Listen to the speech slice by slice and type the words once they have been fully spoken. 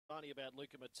plenty about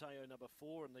Luca Matteo, number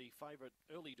 4, and the favourite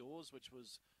early doors, which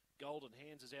was Golden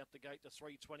Hands, is out the gate to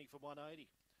 320 for 180.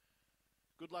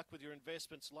 Good luck with your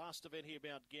investments. Last event here,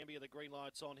 Mt-Gambier. The green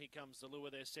light's on. Here comes the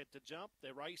lure. They're set to jump.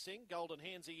 They're racing. Golden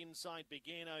Hands, the inside,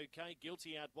 began okay.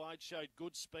 Guilty out wide, showed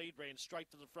good speed, ran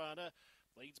straight to the front.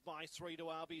 Leads by 3 to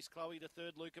Arby's Chloe, to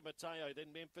 3rd Luca Matteo,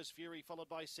 then Memphis Fury, followed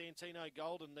by Santino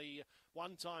Golden. The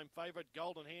one-time favourite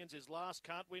Golden Hands is last,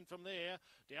 can't win from there.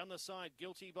 Down the side,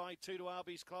 Guilty by 2 to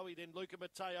Arby's Chloe, then Luca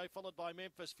Matteo, followed by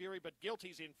Memphis Fury, but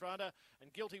Guilty's in front,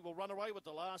 and Guilty will run away with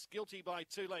the last. Guilty by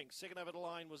 2 lengths. Second over the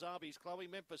line was Arby's Chloe,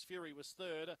 Memphis Fury was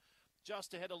 3rd.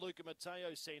 Just ahead of Luca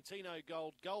Matteo, Santino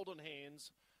Golden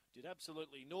Hands did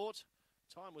absolutely naught.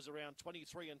 Time was around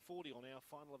 23 and 40 on our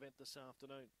final event this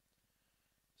afternoon.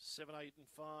 7, 8 and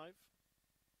 5.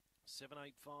 7,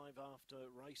 8, 5 after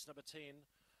race number 10.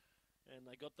 And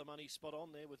they got the money spot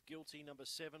on there with Guilty. Number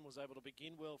 7 was able to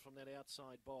begin well from that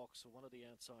outside box, or one of the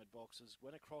outside boxes.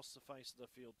 Went across the face of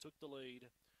the field, took the lead,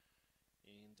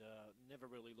 and never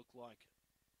really looked like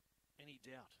any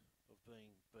doubt of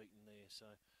being beaten there. So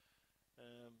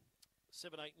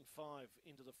 7, 8 and 5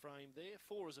 into the frame there.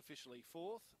 4 is officially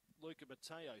 4th. Luca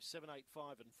Matteo, 7, 8,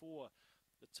 5 and 4.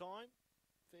 The time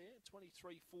fair,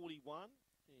 23.41,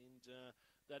 and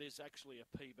that is actually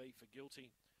a PB for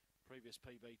Guilty. Previous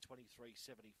PB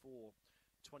 23.74,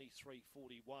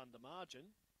 23.41. The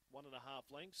margin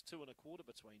 1.5 lengths, 2 1/4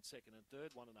 between second and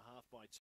third, 1.5 by 2.